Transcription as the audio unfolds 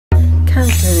kind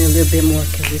of turn it a little bit more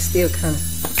because it's still kind of.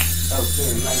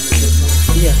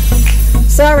 Yeah.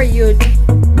 Sorry, you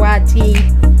YT.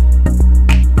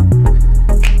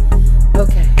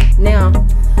 Okay. Now,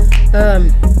 I'm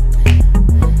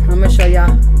gonna show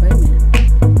y'all. Wait a minute.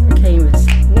 I can't even.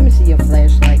 Let me see your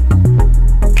flashlight.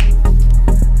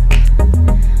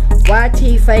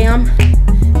 YT fam.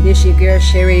 This your girl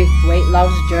Sherry weight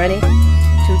loss journey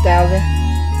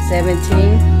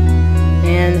 2017,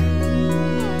 and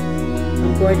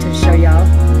I'm going to show y'all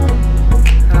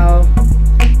how.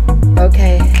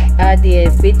 Okay, I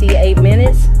did 58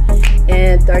 minutes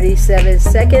and 37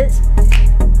 seconds.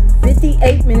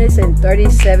 58 minutes and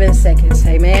 37 seconds.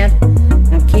 Hey man,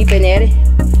 I'm keeping at it.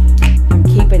 I'm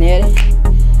keeping at it.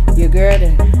 Your girl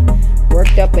done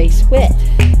worked up a sweat.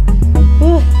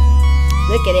 Whew.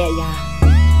 Look at that, y'all.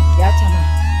 Y'all talking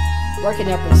about working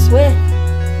up a sweat.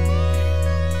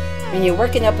 When you're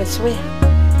working up a sweat,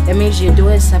 that means you're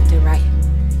doing something right.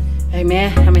 Hey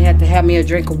man, I'm gonna have to have me a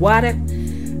drink of water.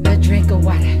 A drink of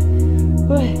water.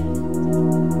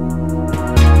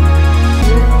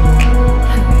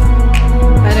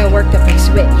 I done worked up a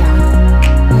sweat, y'all.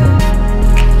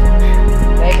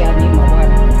 Baby, I need my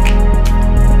water.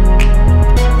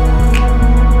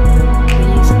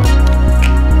 Please.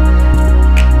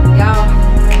 Y'all,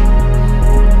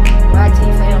 YT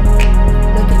fam,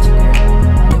 look at you, girl.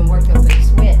 I done worked up a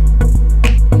sweat.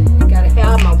 Gotta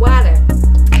have my water.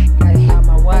 Gotta have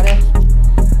my water.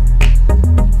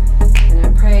 And I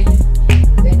pray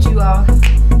that you all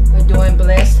are doing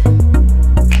blessed.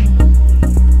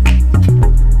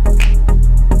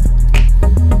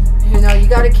 You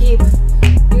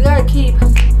gotta keep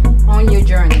on your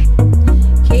journey.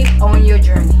 Keep on your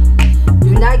journey.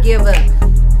 Do not give up.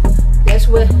 That's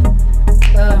what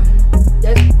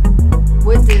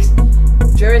this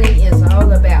journey is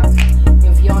all about.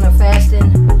 If you're on a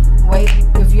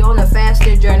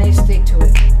fasting journey, stick to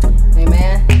it.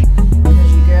 Amen.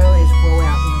 Because your girl is wore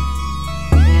out now.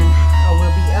 And I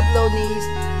will be uploading these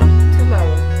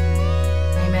tomorrow.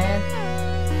 Amen.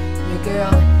 Your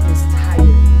girl is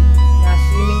tired.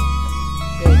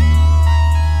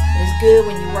 It's good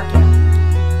when you work out.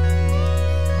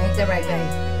 Ain't that right,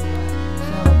 babe?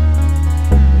 So,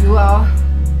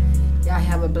 y'all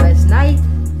have a blessed night.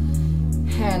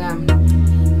 And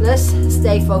let's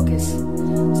stay focused.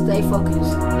 Stay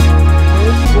focused.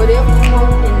 Whatever you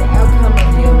want in the outcome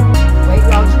of your weight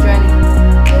loss journey,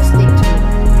 let's stick to it.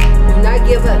 Do not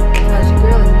give up, because your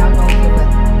girl is not gonna give up.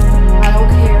 I don't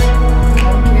care. I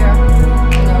don't care.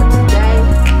 You know, today,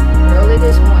 early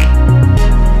this morning,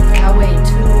 I weighed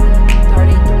 233.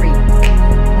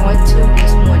 1.2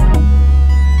 this morning.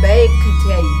 Babe could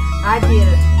tell you, I did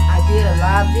a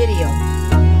live video.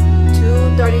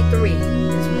 233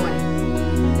 this morning,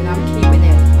 and I'm keeping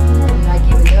it. I'm not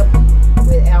giving up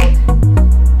without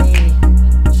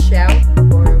a shout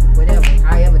or whatever,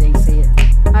 however they say it.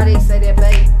 How they say that,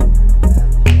 babe?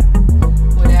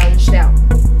 Without a shout.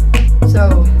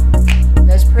 So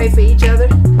let's pray for each other.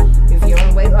 If you're on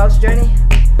a weight loss journey,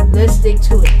 let's stick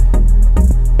to it.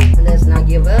 Let's not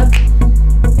give up.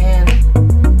 And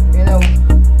you know,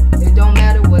 it don't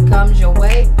matter what comes your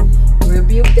way.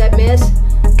 Rebuke that mess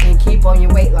and keep on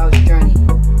your weight loss journey.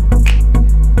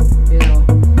 You know,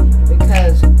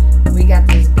 because we got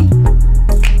this beat.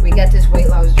 We got this weight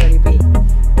loss journey beat.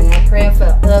 And I'm praying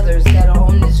for others that are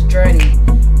on this journey.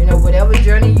 You know, whatever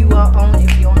journey you are on,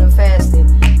 if you're on a fasting,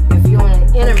 if you're on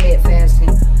an intermittent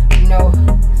fasting, you know,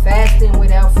 fasting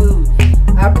without food,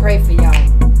 I pray for y'all.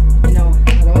 You know,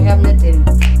 I don't have nothing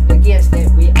against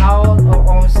that. We all are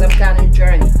on some kind of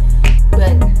journey.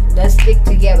 But let's stick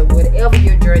together. Whatever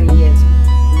your journey is,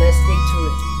 let's stick to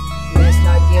it. Let's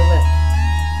not give up.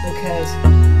 Because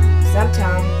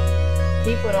sometimes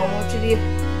people don't want you to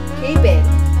keep at it.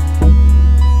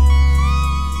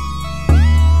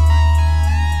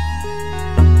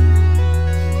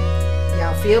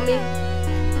 Y'all feel me?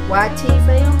 YT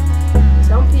fam?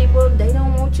 Some people, they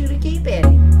don't want you to keep at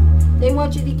it. They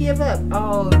want you to give up.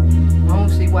 Oh, I don't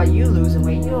see why you losing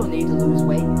weight. You don't need to lose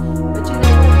weight. But you know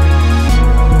what?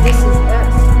 This is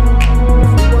us. If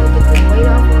we want to get the weight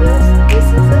off of us, this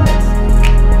is us.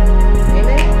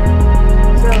 Amen?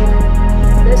 So,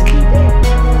 let's keep at it.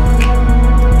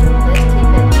 Let's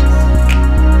keep at this.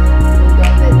 And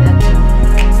don't let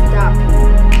nothing stop you.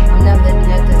 I'm not letting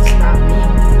nothing stop me.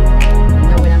 You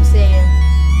know what I'm saying?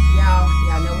 Y'all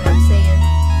know what I'm saying?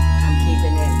 I'm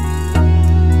keeping at it.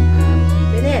 I'm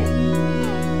keeping at it.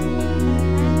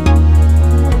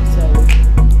 So,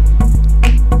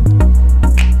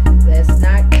 let's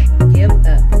not give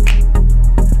up.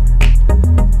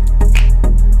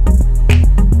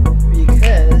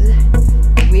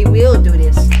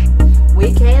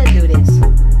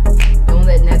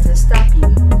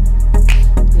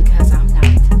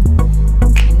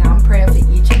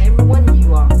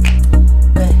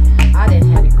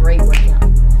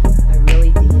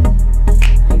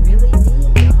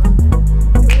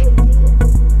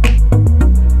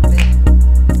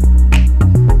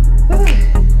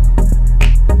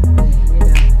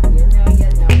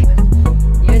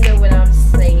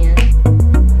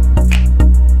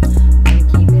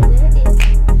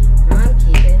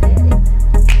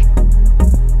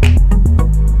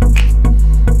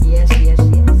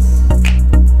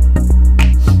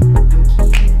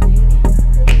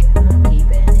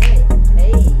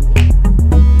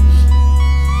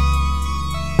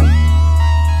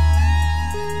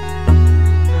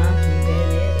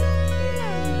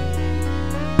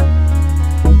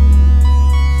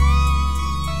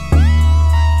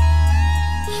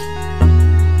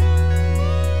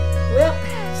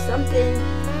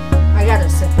 I got a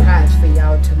surprise for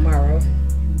y'all tomorrow.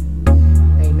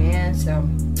 Amen. So,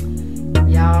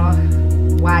 y'all,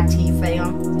 YT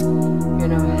fam, you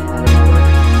know, I don't know what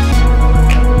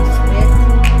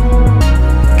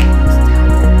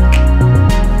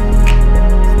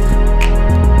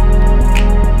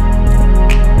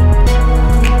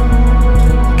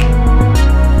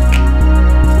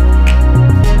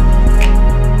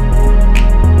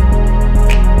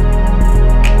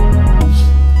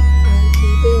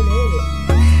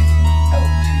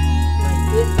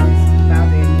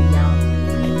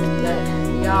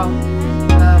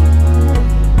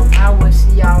I will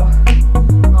see y'all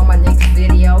on my next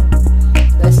video.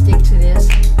 Let's stick to this.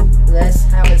 Let's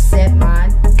have a set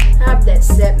mind. Have that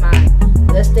set mind.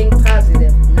 Let's think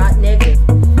positive, not negative.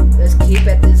 Let's keep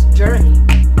at this journey.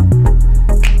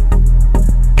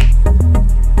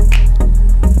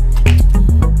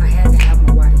 I had to have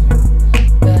my water, y'all.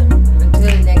 But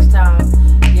until the next time,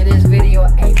 give this video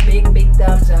a big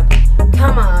thumbs up.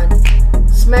 Come on,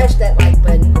 smash that like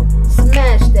button.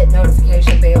 Smash that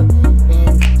notification bell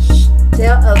and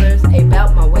tell others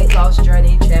about my weight loss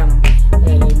journey channel.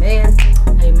 Amen,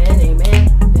 amen, amen.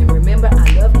 And remember,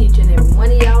 I love each and every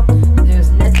one of y'all. There's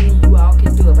nothing you all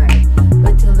can do about it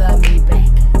but to love me back.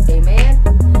 Amen.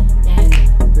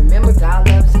 And remember, God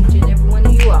loves each and every one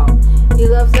of you all. He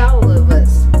loves all of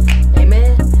us.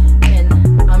 Amen.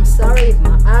 And I'm sorry if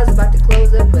my eyes are about to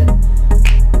close up, but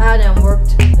I done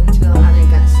worked until I done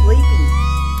got sleepy.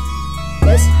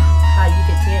 That's how you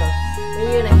can tell when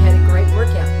you done had a great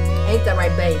workout. Ain't that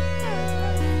right, babe?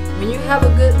 When you have a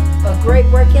great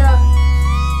workout,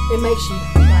 it makes you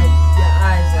like your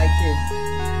eyes like this,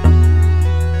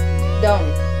 don't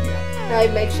it? Yeah. How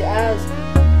it makes your eyes.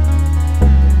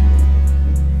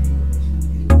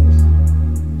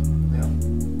 Yeah.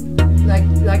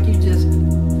 Like you just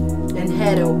and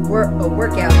had a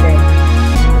workout day.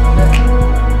 But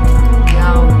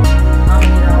y'all, I'm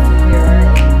gonna get off of here, right?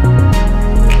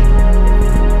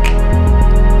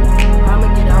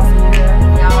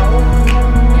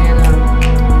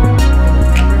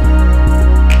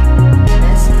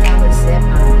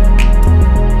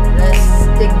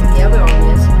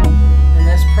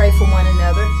 For one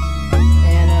another,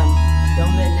 and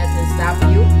don't let nothing stop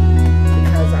you,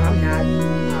 because I'm not.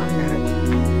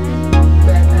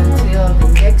 But until the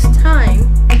next time,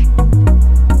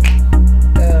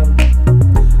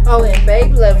 oh, and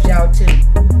babe loves y'all too,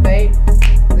 babe.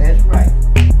 That's right.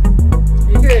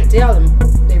 You hear it, tell them.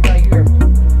 They right here.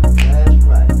 That's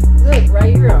right. Look,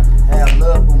 right here. Have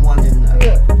love for one another.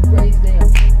 Look, praise them.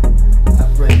 I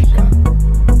praise y'all.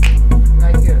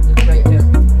 Right here, look right there.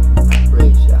 I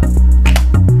praise y'all.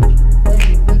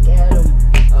 Look at them.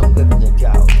 I'm looking at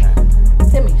y'all now.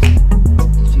 Let me.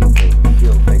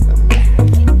 You'll think I'm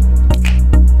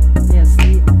Yeah,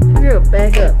 see, here,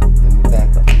 back up. Let me back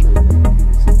up a little bit.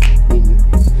 Then you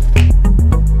can see.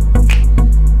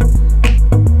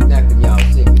 Now can y'all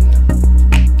see me now?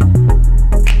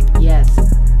 Yes.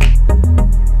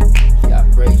 Yeah, I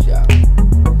praise y'all.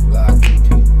 God do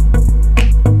too.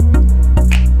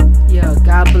 Yeah,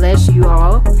 God bless you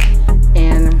all.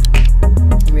 And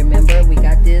remember, we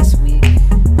got this. We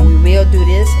will do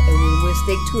this, and we will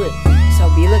stick to it. So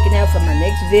be looking out for my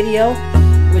next video,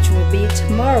 which will be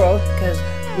tomorrow, because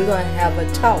we're gonna have a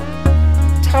talk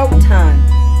time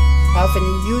off in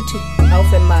YouTube,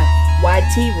 off in my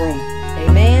YT room.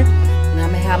 Amen. And I'm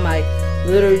gonna have my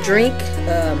little drink,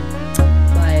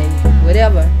 my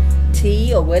whatever,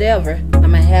 tea or whatever. I'm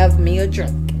gonna have me a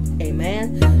drink.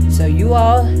 Amen. So you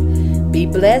all be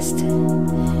blessed, and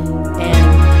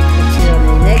until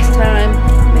the next time,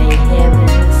 may heaven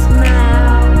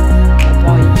smile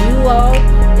upon you all,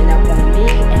 and upon me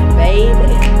and babe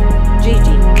and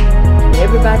Gigi and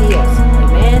everybody else.